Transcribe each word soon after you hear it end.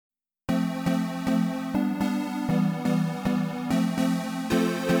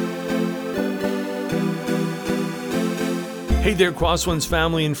Hey there, Crosswinds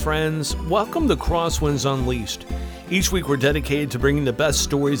family and friends. Welcome to Crosswinds Unleashed. Each week we're dedicated to bringing the best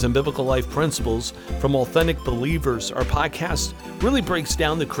stories and biblical life principles from authentic believers. Our podcast really breaks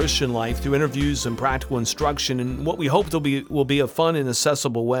down the Christian life through interviews and practical instruction in what we hope will be a fun and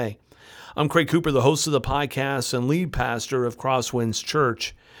accessible way. I'm Craig Cooper, the host of the podcast and lead pastor of Crosswinds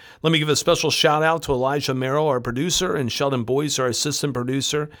Church. Let me give a special shout out to Elijah Merrill, our producer, and Sheldon Boyce, our assistant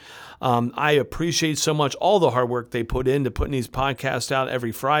producer. I appreciate so much all the hard work they put into putting these podcasts out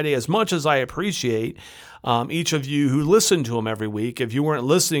every Friday, as much as I appreciate each of you who listen to them every week. If you weren't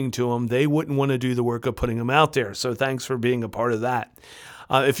listening to them, they wouldn't want to do the work of putting them out there. So thanks for being a part of that.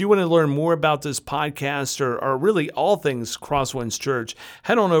 If you want to learn more about this podcast or really all things Crosswinds Church,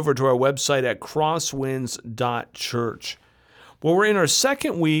 head on over to our website at crosswinds.church. Well, we're in our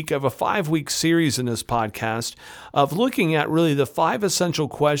second week of a 5-week series in this podcast of looking at really the 5 essential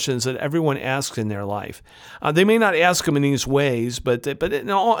questions that everyone asks in their life. They may not ask them in these ways, but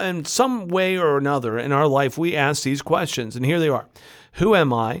in some way or another in our life, we ask these questions. And here they are. Who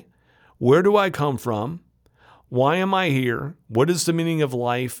am I? Where do I come from? Why am I here? What is the meaning of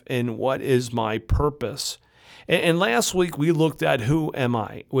life? And what is my purpose? And last week, we looked at who am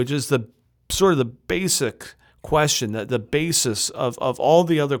I, which is the sort of the basic question, the basis of all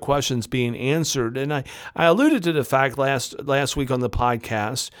the other questions being answered. And I alluded to the fact last week on the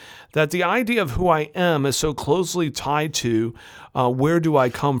podcast that the idea of who I am is so closely tied to where do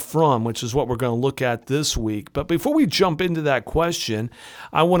I come from, which is what we're going to look at this week. But before we jump into that question,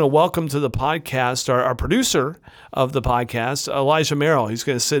 I want to welcome to the podcast our producer of the podcast, Elijah Merrill. He's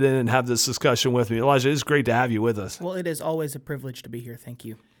going to sit in and have this discussion with me. Elijah, it's great to have you with us. Well, it is always a privilege to be here. Thank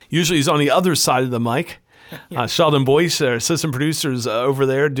you. Usually he's on the other side of the mic. Sheldon Boyce, our assistant producer, is over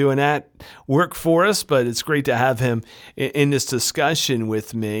there doing that work for us, but it's great to have him in this discussion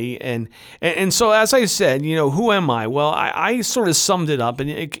with me. And so, as I said, who am I? Well, I sort of summed it up,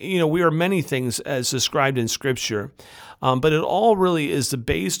 and we are many things as described in Scripture. But it all really is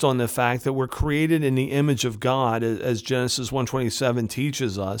based on the fact that we're created in the image of God, as Genesis 1:27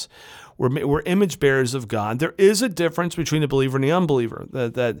 teaches us. We're image bearers of God. There is a difference between the believer and the unbeliever,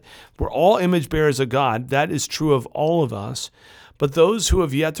 that we're all image bearers of God. That is true of all of us. But those who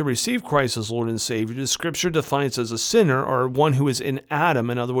have yet to receive Christ as Lord and Savior, the Scripture defines as a sinner or one who is in Adam.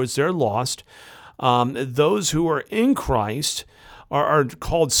 In other words, they're lost. Those who are in Christ are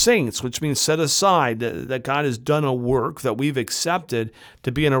called saints, which means set aside, that God has done a work that we've accepted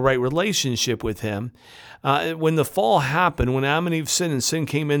to be in a right relationship with Him. When the fall happened, when Adam and Eve sinned and sin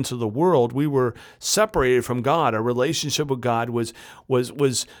came into the world, we were separated from God. Our relationship with God was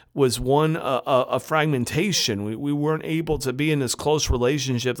one a fragmentation. We weren't able to be in this close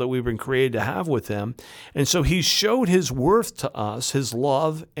relationship that we've been created to have with Him. And so He showed His worth to us, His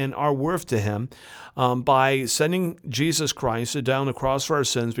love and our worth to Him, by sending Jesus Christ to die on the cross for our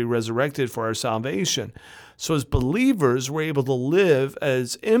sins, be resurrected for our salvation. So as believers, we're able to live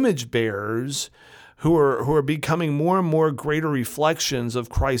as image bearers who are becoming more and more greater reflections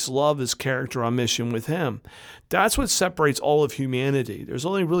of Christ's love, His character, on mission with Him. That's what separates all of humanity. There's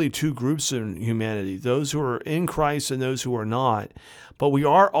only really 2 groups in humanity, those who are in Christ and those who are not. But we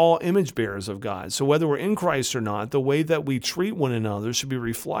are all image bearers of God. So whether we're in Christ or not, the way that we treat one another should be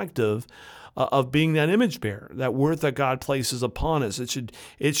reflective of being that image bearer, that worth that God places upon us.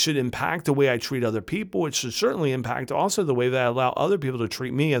 It should impact the way I treat other people. It should certainly impact also the way that I allow other people to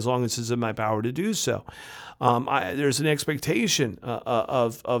treat me, as long as it's in my power to do so. There's an expectation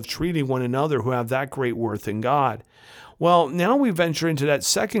of treating one another who have that great worth in God. Well, now we venture into that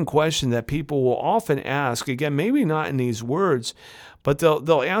second question that people will often ask, again, maybe not in these words, but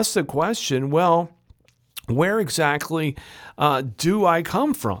they'll ask the question, well, where exactly do I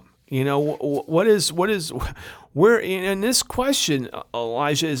come from? Where, and this question,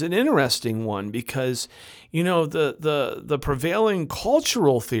 Elijah, is an interesting one because, the prevailing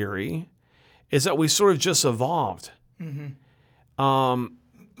cultural theory is that we sort of just evolved. Mm-hmm.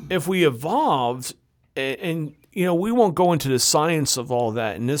 If we evolved, and we won't go into the science of all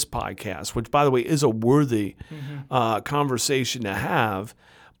that in this podcast, which, by the way, is a worthy conversation to have.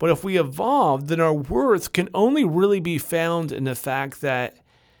 But if we evolved, then our worth can only really be found in the fact that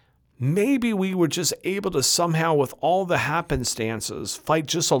maybe we were just able to somehow, with all the happenstances, fight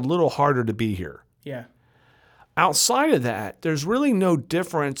just a little harder to be here. Yeah. Outside of that, there's really no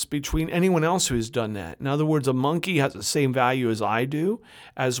difference between anyone else who has done that. In other words, a monkey has the same value as I do,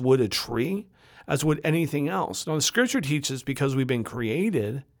 as would a tree, as would anything else. Now, the Scripture teaches because we've been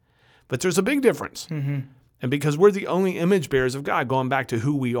created, but there's a big difference. Mm-hmm. And because we're the only image bearers of God, going back to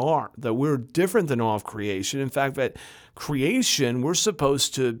who we are, that we're different than all of creation. In fact, that creation, we're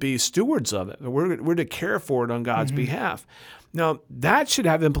supposed to be stewards of it. We're to care for it on God's behalf. Now, that should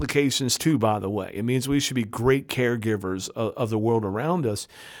have implications too, by the way. It means we should be great caregivers of the world around us.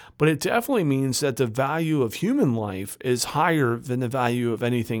 But it definitely means that the value of human life is higher than the value of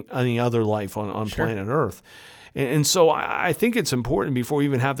any other life on planet Earth. And so I think it's important before we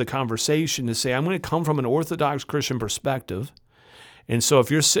even have the conversation to say, I'm going to come from an Orthodox Christian perspective. And so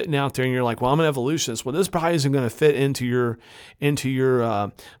if you're sitting out there and you're like, well, I'm an evolutionist, well, this probably isn't going to fit into your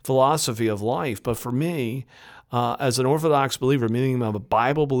philosophy of life. But for me, as an Orthodox believer, meaning I'm a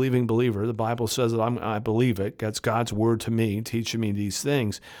Bible-believing believer, the Bible says that I believe it. That's God's word to me, teaching me these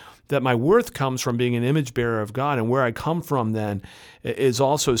things, that my worth comes from being an image bearer of God. And where I come from then is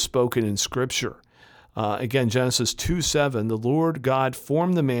also spoken in Scripture. Again, Genesis 2:7, the Lord God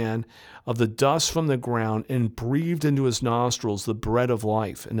formed the man of the dust from the ground and breathed into his nostrils the breath of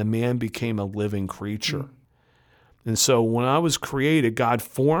life, and the man became a living creature. And so when I was created, God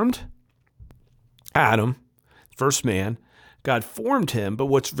formed Adam, first man. God formed him, but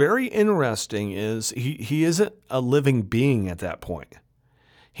what's very interesting is he isn't a living being at that point.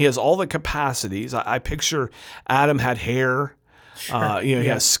 He has all the capacities. I picture Adam had hair. He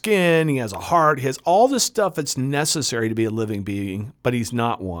has skin, he has a heart, he has all the stuff that's necessary to be a living being, but he's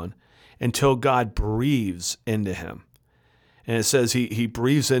not one until God breathes into him. And it says he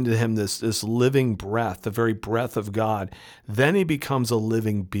breathes into him this living breath, the very breath of God. Then he becomes a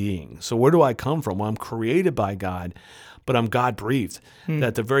living being. So where do I come from? Well, I'm created by God, but I'm God-breathed.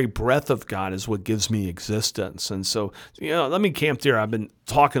 That the very breath of God is what gives me existence. And so, let me camp there. I've been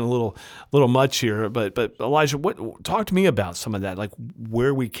talking a little much here, but Elijah, talk to me about some of that, like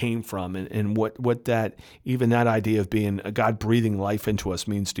where we came from and what that idea of being a God breathing life into us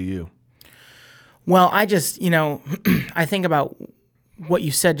means to you. Well, I just, I think about what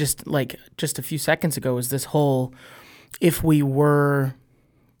you said just a few seconds ago is this whole, if we were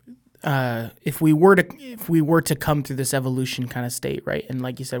to come through this evolution kind of state, right? And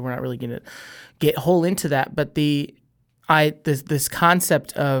like you said, we're not really going to get whole into that, but this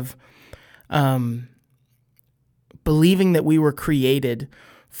concept of believing that we were created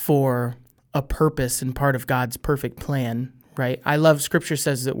for a purpose and part of God's perfect plan, right? I love Scripture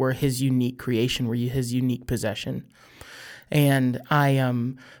says that we're His unique creation, we're His unique possession. And I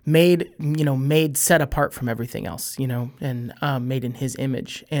am made set apart from everything else, and made in His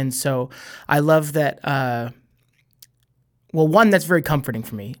image. And so I love that. One, that's very comforting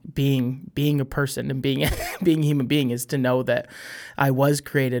for me. Being a person and being being a human being is to know that I was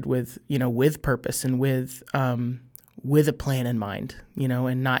created with purpose and with a plan in mind,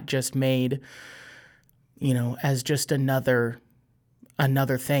 and not just made, as just another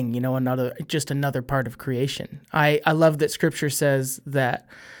thing, another part of creation. I love that Scripture says that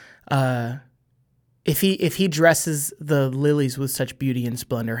if he dresses the lilies with such beauty and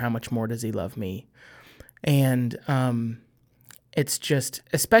splendor, how much more does He love me? And it's just,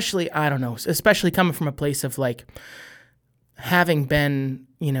 especially coming from a place of like having been,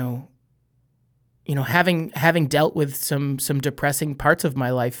 having dealt with some depressing parts of my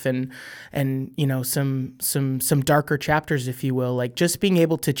life and some darker chapters, if you will, like just being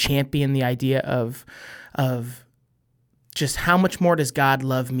able to champion the idea of just how much more does God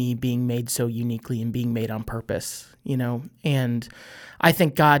love me being made so uniquely and being made on purpose, and I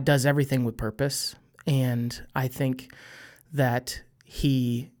think God does everything with purpose, and I think that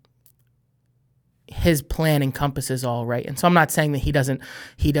His plan encompasses all, right? And so I'm not saying that He doesn't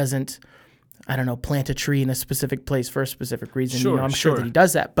I don't know, plant a tree in a specific place for a specific reason. Sure, I'm sure that He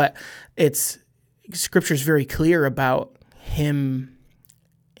does that, but Scripture's very clear about Him,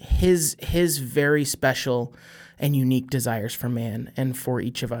 his very special and unique desires for man and for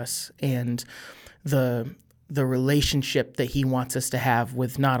each of us, and the relationship that He wants us to have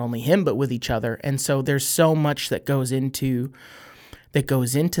with not only Him but with each other. And so there's so much that goes into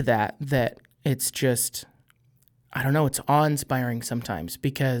that it's just, I don't know, it's awe-inspiring sometimes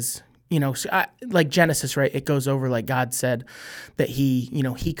because like Genesis, right? It goes over like God said that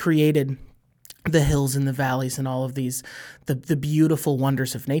He created the hills and the valleys and all of these, the beautiful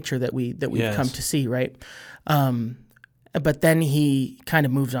wonders of nature that we've come to see, right? But then He kind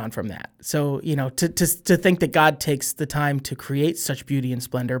of moves on from that. So, to think that God takes the time to create such beauty and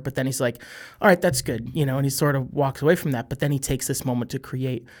splendor, but then He's like, all right, that's good, and He sort of walks away from that. But then He takes this moment to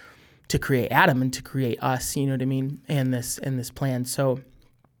create Adam and to create us, you know what I mean? And this plan. So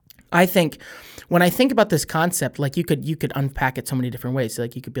I think when I think about this concept, like you could unpack it so many different ways.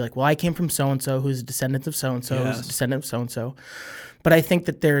 Like you could be like, well, I came from so-and-so who's a descendant of so-and-so, who's a descendant of so-and-so. But I think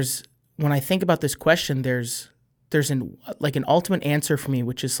that when I think about this question, there's an ultimate answer for me,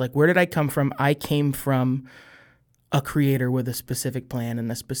 which is like, where did I come from? I came from a creator with a specific plan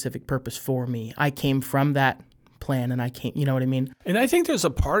and a specific purpose for me. I came from that plan, and I can't, you know what I mean? And I think there's a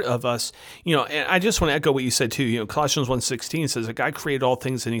part of us, and I just want to echo what you said too. Colossians 1:16 says that God created all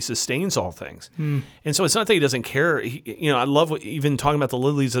things and he sustains all things. And so it's not that he doesn't care. I love even talking about the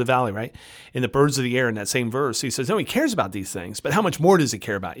lilies of the valley, right? And the birds of the air in that same verse. He says, no, he cares about these things, but how much more does he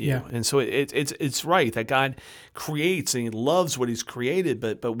care about you? Yeah. And so it's right that God creates and he loves what he's created,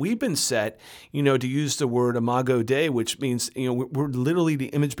 but we've been set, to use the word imago Dei, which means, we're literally the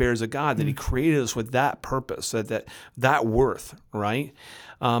image bearers of God, that he created us with that purpose, that worth, right?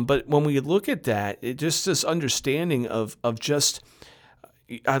 But when we look at that, it just this understanding of just,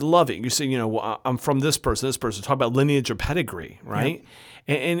 I love it. You say, I'm from this person, talk about lineage or pedigree, right?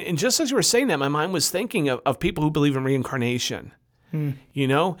 Yeah. And just as you were saying that, my mind was thinking of people who believe in reincarnation.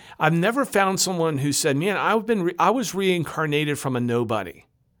 I've never found someone who said, man, I was reincarnated from a nobody.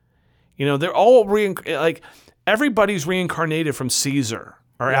 They're all everybody's reincarnated from Caesar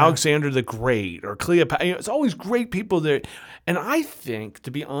or Alexander the Great or Cleopatra. It's always great people there. And I think, to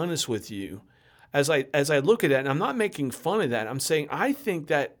be honest with you, as I look at that, and I'm not making fun of that, I'm saying I think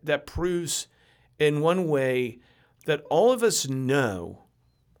that proves in one way that all of us know,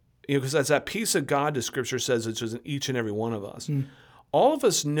 because that's that piece of God the scripture says it's in each and every one of us. All of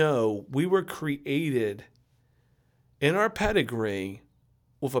us know we were created in our pedigree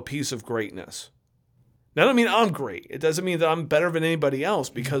with a piece of greatness. Now, I don't mean I'm great. It doesn't mean that I'm better than anybody else,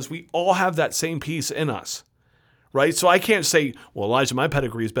 because we all have that same piece in us, right? So I can't say, well, Elijah, my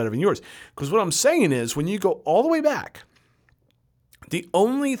pedigree is better than yours. Because what I'm saying is when you go all the way back, the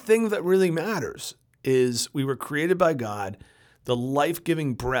only thing that really matters is we were created by God. The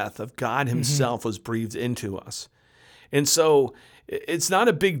life-giving breath of God himself was breathed into us. And so it's not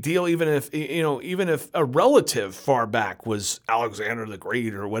a big deal, even if a relative far back was Alexander the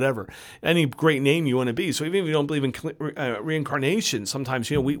Great or whatever, any great name you want to be. So even if you don't believe in reincarnation, sometimes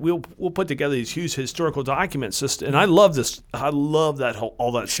we'll put together these huge historical documents. And I love this. I love that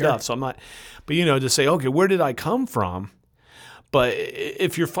all that stuff. So I'm not, but to say, okay, where did I come from? But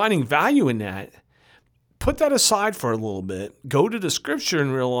if you're finding value in that, put that aside for a little bit. Go to the scripture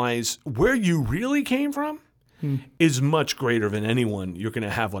and realize where you really came from is much greater than anyone you're going to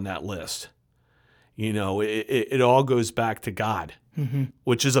have on that list. It all goes back to God,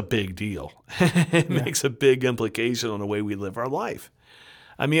 which is a big deal. It makes a big implication on the way we live our life.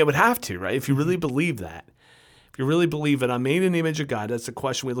 I mean, it would have to, right? If you really believe that. If you really believe that I'm made in the image of God, that's the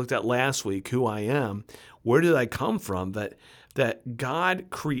question we looked at last week, who I am. Where did I come from? That God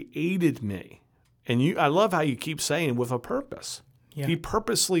created me. And I love how you keep saying with a purpose. Yeah. He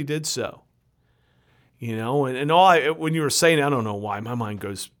purposely did so. And when you were saying, I don't know why, my mind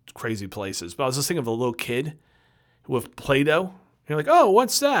goes crazy places, but I was just thinking of a little kid with Play-Doh. You're like, oh,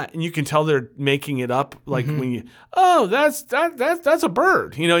 what's that? And you can tell they're making it up. Like when that's a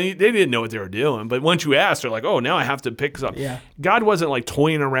bird. They didn't know what they were doing. But once you ask, they're like, oh, now I have to pick something. Yeah. God wasn't like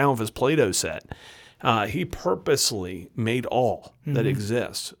toying around with his Play-Doh set. He purposely made all that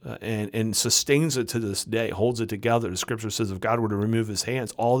exists and sustains it to this day, holds it together. The scripture says if God were to remove his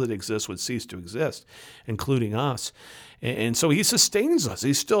hands, all that exists would cease to exist, including us. And so he sustains us.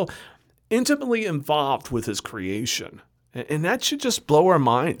 He's still intimately involved with his creation. And that should just blow our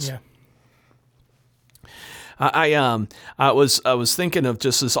minds. Yeah. I was thinking of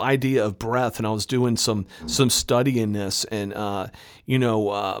just this idea of breath, and I was doing some study in this, and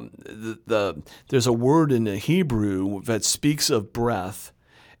there's a word in the Hebrew that speaks of breath,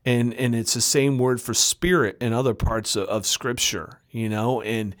 and it's the same word for spirit in other parts of Scripture,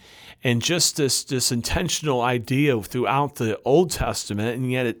 and just this intentional idea throughout the Old Testament,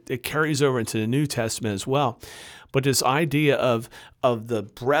 and yet it carries over into the New Testament as well. But this idea of the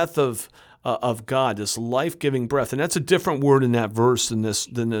breath of God, this life-giving breath, and that's a different word in that verse than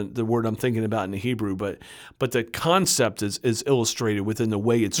the word I'm thinking about in the Hebrew. But the concept is illustrated within the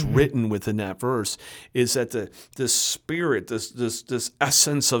way it's written within that verse. Is that the spirit, this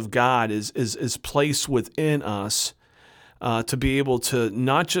essence of God is placed within us to be able to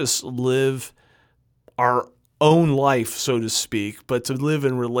not just live our own life, so to speak, but to live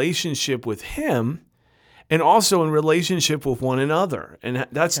in relationship with Him. And also in relationship with one another. And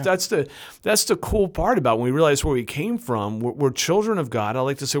that's the cool part about when we realize where we came from. We're children of God. I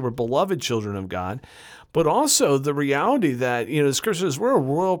like to say we're beloved children of God. But also the reality that, the scripture says we're a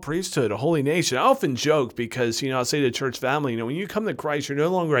royal priesthood, a holy nation. I often joke because, I'll say to the church family, when you come to Christ, you're no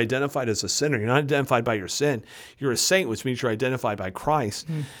longer identified as a sinner. You're not identified by your sin. You're a saint, which means you're identified by Christ.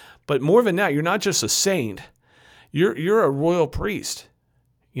 But more than that, you're not just a saint. You're a royal priest.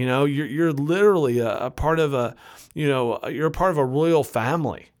 You know, you're literally a part of a, you know, you're a part of a royal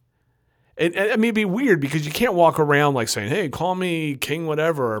family. And I mean, it'd be weird because you can't walk around like saying, hey, call me king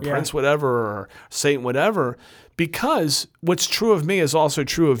whatever, or prince whatever, or saint whatever, because what's true of me is also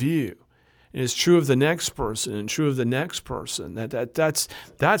true of you. And it's true of the next person and true of the next person. That's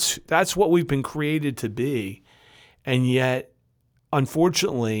what we've been created to be. And yet,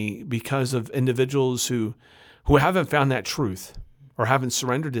 unfortunately, because of individuals who haven't found that truth or haven't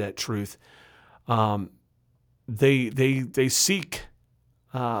surrendered to that truth, they seek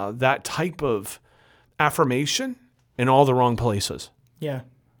that type of affirmation in all the wrong places. Yeah.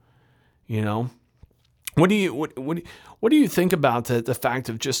 You know, what do you think about the fact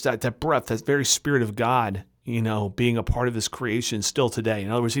of just that breath, that very Spirit of God, you know, being a part of His creation still today? In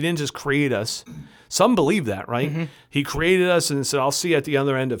other words, He didn't just create us. Some believe that, right? Mm-hmm. He created us and said, "I'll see you at the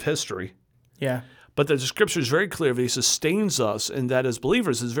other end of history." Yeah. But the Scripture is very clear that He sustains us, and that as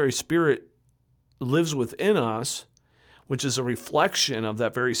believers, His very Spirit lives within us, which is a reflection of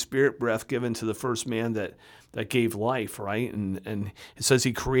that very Spirit breath given to the first man that gave life, right? And it says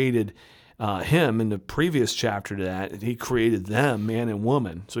He created him in the previous chapter to that. He created them, man and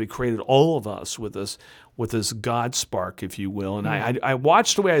woman. So He created all of us with this God spark, if you will. And I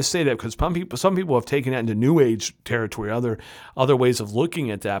watch the way I say that because some people have taken that into New Age territory, other ways of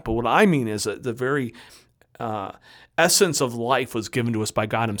looking at that. But what I mean is that the very essence of life was given to us by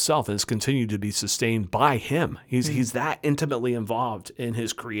God Himself and has continued to be sustained by Him. He's that intimately involved in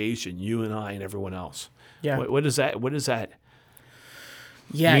His creation, you and I and everyone else. Yeah. What is that?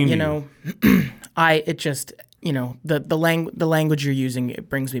 Yeah, you know, the language you're using, it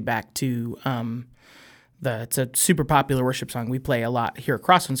brings me back to it's a super popular worship song we play a lot here at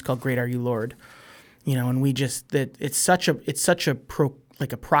Crosswinds called "Great Are You, Lord." You know, and it's such a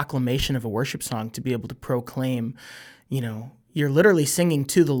proclamation of a worship song to be able to proclaim, you know, you're literally singing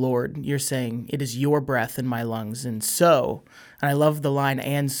to the Lord. You're saying, it is your breath in my lungs. And I love the line,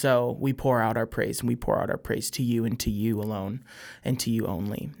 and so we pour out our praise, and we pour out our praise to you and to you alone and to you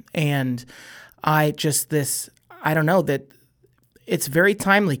only. And I don't know, that it's very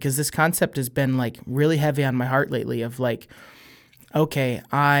timely because this concept has been like really heavy on my heart lately of like, okay,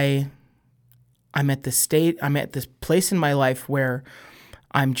 I'm at this place in my life where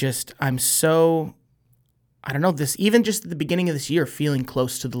I'm so, I don't know, even just at the beginning of this year, feeling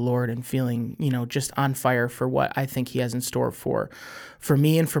close to the Lord and feeling, you know, just on fire for what I think He has in store for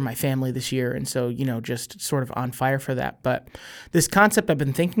me and for my family this year. And so, you know, just sort of on fire for that. But this concept I've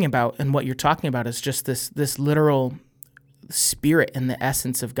been thinking about and what you're talking about is just this literal Spirit and the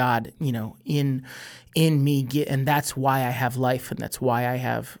essence of God, you know, in me, and that's why I have life, and that's why I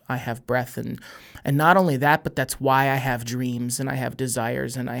have breath, and not only that, but that's why I have dreams and I have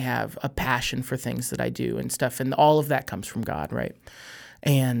desires and I have a passion for things that I do and stuff, and all of that comes from God, right?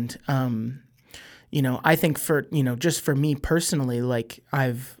 And you know, I think for, you know, just for me personally, like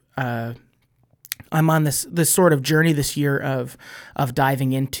I'm on this sort of journey this year of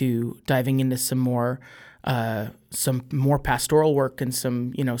diving into some more pastoral work and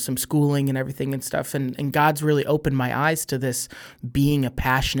some schooling and everything and stuff. And God's really opened my eyes to this being a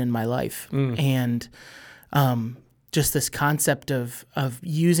passion in my life. And just this concept of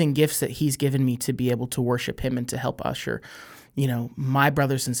using gifts that He's given me to be able to worship Him and to help usher, you know, my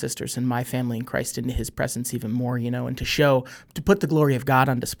brothers and sisters and my family in Christ into His presence even more, you know, and to put the glory of God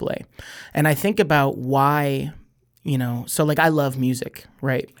on display. And I think about why, you know, so like I love music,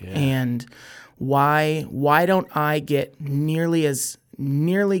 right? Yeah. And why don't I get nearly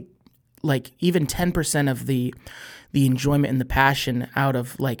like even 10% of the enjoyment and the passion out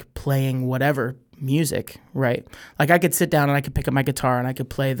of like playing whatever music, right? Like I could sit down and I could pick up my guitar and I could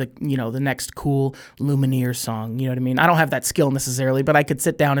play the next cool Lumineer song, you know what I mean? I don't have that skill necessarily, but I could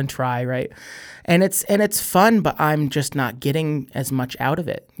sit down and try, right? And it's fun, but I'm just not getting as much out of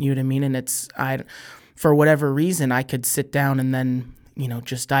it, you know what I mean? And for whatever reason, I could sit down and then, you know,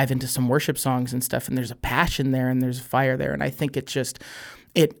 just dive into some worship songs and stuff, and there's a passion there and there's a fire there. And I think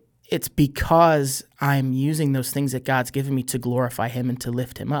it's because I'm using those things that God's given me to glorify Him and to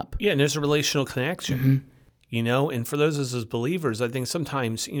lift Him up. Yeah, and there's a relational connection, you know, and for those of us as believers, I think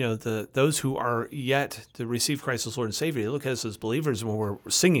sometimes, you know, those who are yet to receive Christ as Lord and Savior, they look at us as believers when we're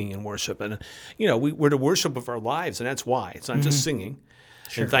singing in worship. And, you know, we're to worship with our lives, and that's why. It's not just singing.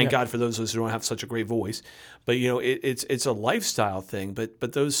 Sure, and thank God for those of us who don't have such a great voice. But, you know, it's a lifestyle thing.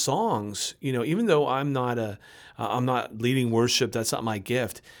 But those songs, you know, even though I'm not leading worship, that's not my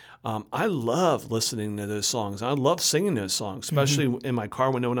gift, I love listening to those songs. I love singing those songs, especially in my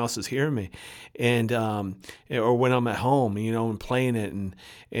car when no one else is hearing me, and or when I'm at home, and playing it.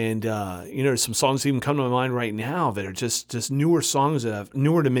 And there's some songs that even come to my mind right now that are just newer songs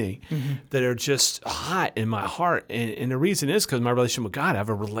newer to me, that are just hot in my heart. And the reason is because my relationship with God. I have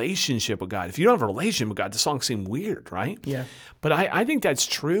a relationship with God. If you don't have a relationship with God, the songs seem weird, right? Yeah. But I think that's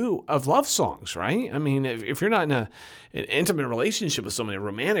true of love songs, right? I mean, if you're not in an intimate relationship with somebody, a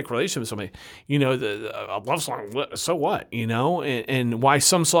romantic relationship with somebody, a love song, so what, and why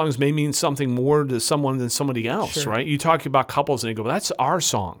some songs may mean something more to someone than somebody else, Sure. right? You talk about couples and you go, well, that's our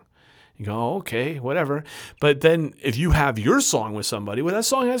song. You go, oh, okay, whatever. But then if you have your song with somebody, well, that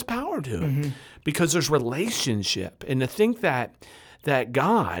song has power to it because there's relationship. And to think that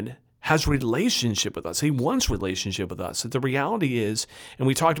God has relationship with us. He wants relationship with us. The reality is, and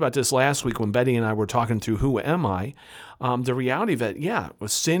we talked about this last week when Betty and I were talking through Who Am I? The reality that, when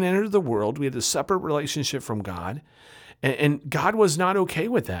sin entered the world, we had a separate relationship from God, and God was not okay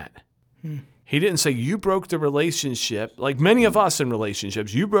with that. He didn't say, you broke the relationship, like many of us in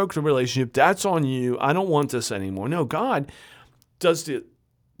relationships. You broke the relationship. That's on you. I don't want this anymore. No, God does the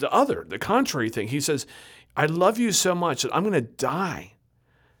contrary thing. He says, I love you so much that I'm going to die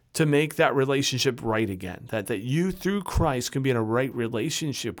to make that relationship right again, that you through Christ can be in a right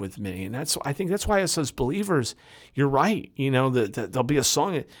relationship with me. And I think that's why us as believers, you're right, that there'll be a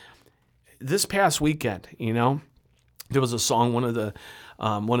song. This past weekend, there was a song one of the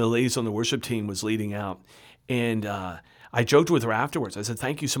ladies on the worship team was leading out, and I joked with her afterwards. I said,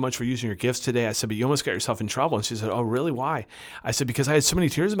 thank you so much for using your gifts today. I said, but you almost got yourself in trouble. And she said, oh, really? Why? I said, because I had so many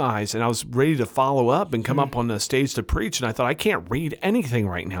tears in my eyes and I was ready to follow up and come up on the stage to preach. And I thought, I can't read anything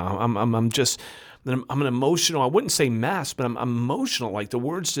right now. I'm an emotional, I wouldn't say mess, but I'm emotional. Like the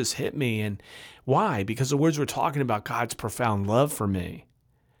words just hit me. And why? Because the words were talking about God's profound love for me.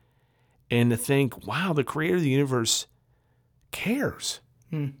 And to think, wow, the creator of the universe cares.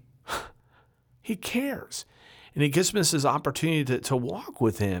 He cares. And he gives us this opportunity to walk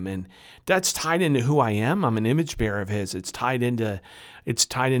with him. And that's tied into who I am. I'm an image bearer of his. It's tied into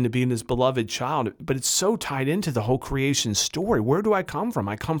being his beloved child. But it's so tied into the whole creation story. Where do I come from?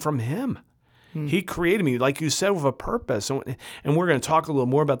 I come from him. He created me, like you said, with a purpose. And we're going to talk a little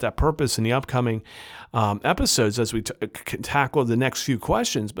more about that purpose in the upcoming episodes as we tackle the next few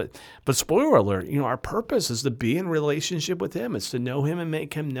questions. But spoiler alert, our purpose is to be in relationship with him. It's to know him and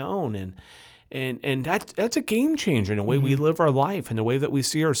make him known. And that's a game changer in the way we live our life, and the way that we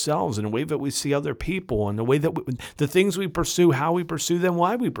see ourselves, and the way that we see other people, and the way that the things we pursue, how we pursue them,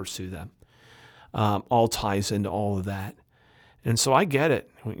 why we pursue them, all ties into all of that. And so I get it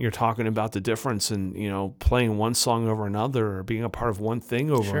when you're talking about the difference in, playing one song over another, or being a part of one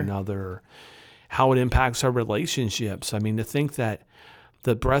thing over another, or how it impacts our relationships. I mean, to think that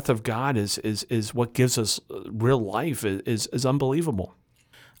the breath of God is what gives us real life is unbelievable.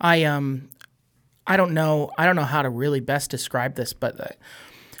 I don't know how to really best describe this, but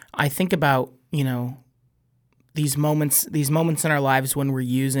I think about, these moments in our lives when we're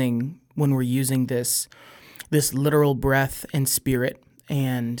using this literal breath and spirit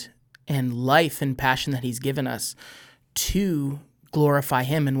and life and passion that he's given us to glorify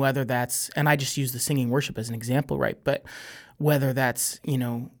him. And whether that's, and I just use the singing worship as an example, right? But whether that's,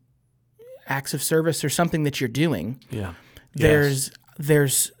 acts of service or something that you're doing, there's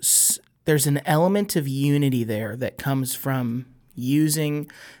an element of unity there that comes from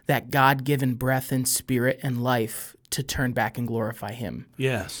using that God-given breath and spirit and life to turn back and glorify him.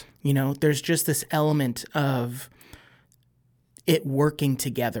 Yes. There's just this element of it working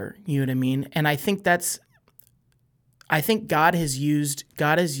together, you know what I mean? And I think God has used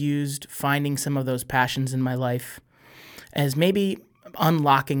finding some of those passions in my life as maybe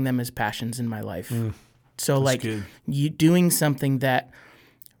unlocking them as passions in my life. So like good.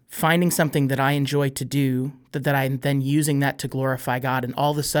 Finding something that I enjoy to do, that I'm then using that to glorify God, and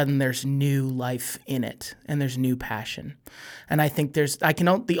all of a sudden there's new life in it, and there's new passion. And I think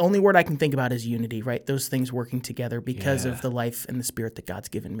the only word I can think about is unity, right? Those things working together because of the life and the spirit that God's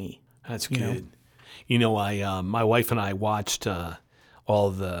given me. That's good. My wife and I watched all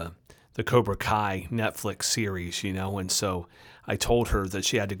the Cobra Kai Netflix series, and so I told her that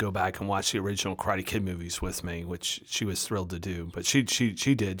she had to go back and watch the original Karate Kid movies with me, which she was thrilled to do. But she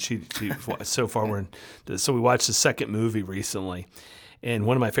did. She so far so we watched the second movie recently, and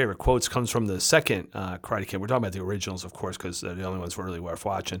one of my favorite quotes comes from the second Karate Kid. We're talking about the originals, of course, because they're the only ones really worth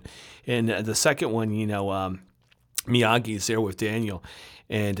watching. And the second one, Miyagi's there with Daniel,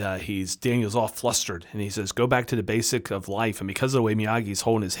 and Daniel's all flustered, and he says, "Go back to the basic of life." And because of the way Miyagi's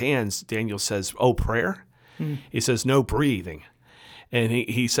holding his hands, Daniel says, "Oh, prayer." He says, "No breathing." And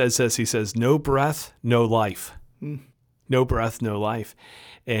he says this, he says, no breath, no life. No breath, no life.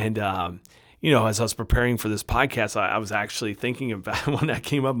 And, as I was preparing for this podcast, I was actually thinking about when that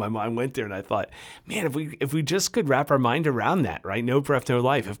came up, my mind went there and I thought, man, if we just could wrap our mind around that, right? No breath, no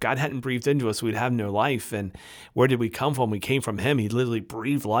life. If God hadn't breathed into us, we'd have no life. And where did we come from? We came from him. He literally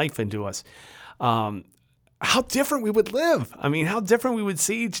breathed life into us. How different we would live. I mean, how different we would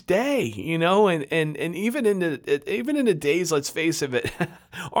see each day, and even in the days, let's face it,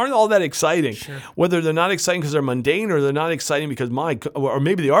 aren't all that exciting. Sure. Whether they're not exciting because they're mundane or they're not exciting because or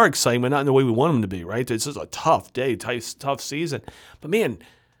maybe they are exciting, but not in the way we want them to be, right? It's just a tough day, tough season. But man,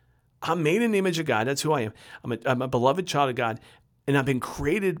 I'm made in the image of God. That's who I am. I'm a beloved child of God. And I've been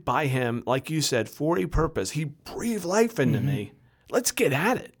created by him, like you said, for a purpose. He breathed life into me. Let's get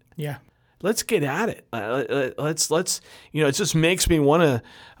at it. Yeah. Let's get at it. Let's it just makes me want to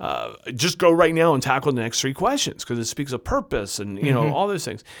just go right now and tackle the next three questions because it speaks of purpose and, all those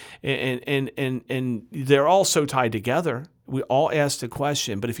things. And they're all so tied together. We all ask the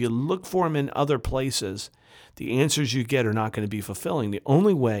question, but if you look for them in other places, the answers you get are not going to be fulfilling. The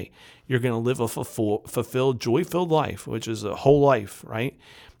only way you're going to live a fulfilled, joy-filled life, which is a whole life, right,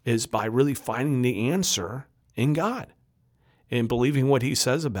 is by really finding the answer in God and believing what he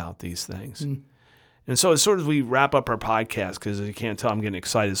says about these things. And so as sort of we wrap up our podcast, because you can't tell I'm getting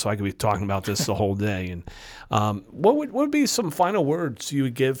excited, so I could be talking about this the whole day. And what would be some final words you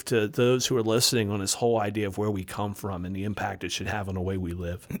would give to those who are listening on this whole idea of where we come from and the impact it should have on the way we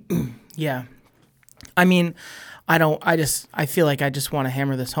live? Yeah. I mean, I feel like I just want to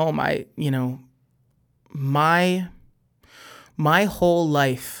hammer this home. My whole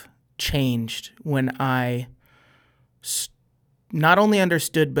life changed when I not only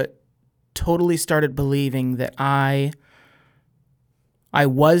understood, but totally started believing that I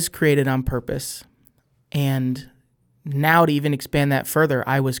was created on purpose. And now to even expand that further,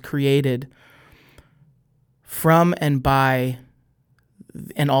 I was created from and by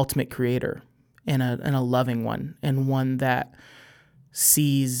an ultimate creator and a loving one, and one that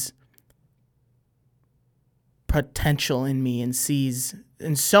sees potential in me and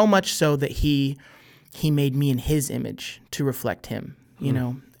so much so that he made me in his image to reflect him,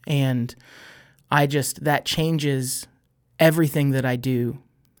 and that changes everything that I do.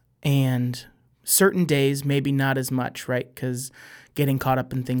 And certain days, maybe not as much, right? Because getting caught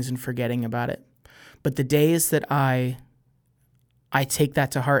up in things and forgetting about it. But the days that I take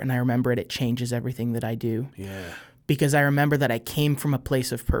that to heart and I remember it, it changes everything that I do. Yeah. Because I remember that I came from a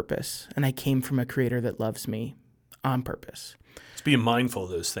place of purpose and I came from a creator that loves me on purpose. It's being mindful of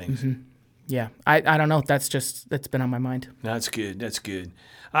those things. Mm-hmm. Yeah. I don't know. That's been on my mind. That's good. That's good.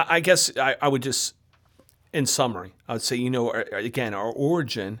 I guess I would just, in summary, I would say, again, our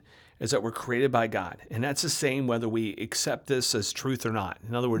origin is that we're created by God. And that's the same whether we accept this as truth or not.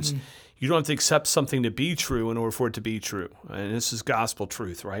 In other words, you don't have to accept something to be true in order for it to be true. And this is gospel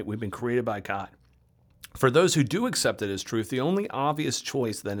truth, right? We've been created by God. For those who do accept it as truth, the only obvious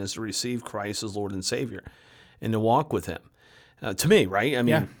choice then is to receive Christ as Lord and Savior and to walk with him. To me, right? I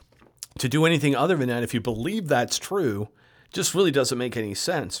mean, to do anything other than that, if you believe that's true, just really doesn't make any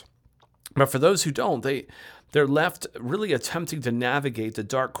sense. But for those who don't, they're left really attempting to navigate the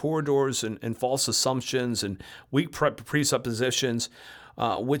dark corridors and false assumptions and weak presuppositions,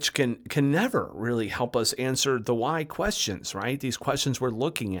 which can never really help us answer the why questions, right? These questions we're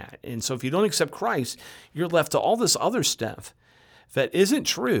looking at. And so if you don't accept Christ, you're left to all this other stuff that isn't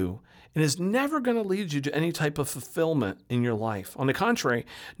true and is never going to lead you to any type of fulfillment in your life. On the contrary,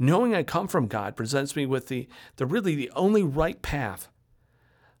 knowing I come from God presents me with the only right path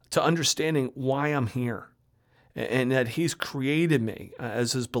to understanding why I'm here and that he's created me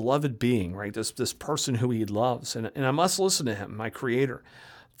as his beloved being, right? This person who he loves. And I must listen to him, my creator,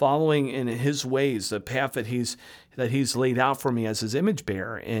 following in his ways, the path that he's laid out for me as his image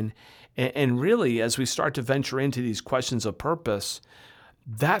bearer. And really, as we start to venture into these questions of purpose,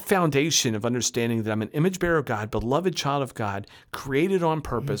 that foundation of understanding that I'm an image bearer of God, beloved child of God, created on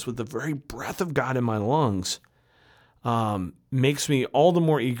purpose with the very breath of God in my lungs, makes me all the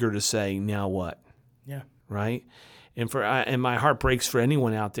more eager to say, now what? Yeah. Right? And my heart breaks for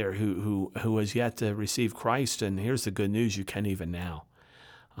anyone out there who has yet to receive Christ. And here's the good news: you can even now,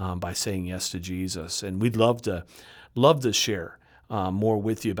 by saying yes to Jesus. And we'd love to share more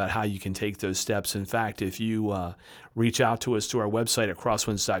with you about how you can take those steps. In fact, if you reach out to us to our website at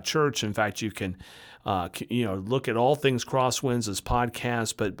crosswinds.church, in fact, you can look at all things Crosswinds as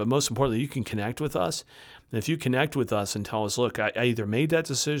podcasts, but most importantly, you can connect with us. And if you connect with us and tell us, look, I either made that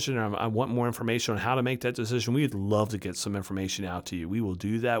decision or I want more information on how to make that decision, we'd love to get some information out to you. We will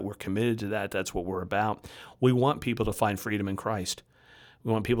do that. We're committed to that. That's what we're about. We want people to find freedom in Christ.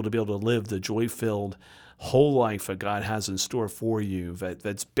 We want people to be able to live the joy-filled whole life that God has in store for you,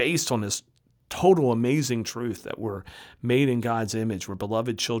 that's based on this total amazing truth that we're made in God's image. We're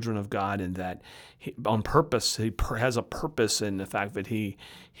beloved children of God, and that on purpose, He has a purpose in the fact that He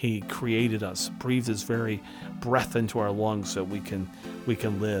created us, breathed His very breath into our lungs so we can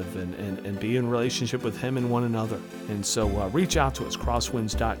live and be in relationship with Him and one another. And so reach out to us,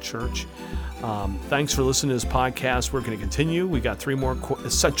 crosswinds.church. Thanks for listening to this podcast. We're going to continue. We got 3 more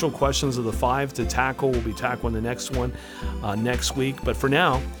essential questions of the 5 to tackle. We'll be tackling the next one next week. But for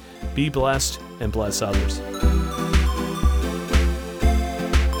now, be blessed and bless others.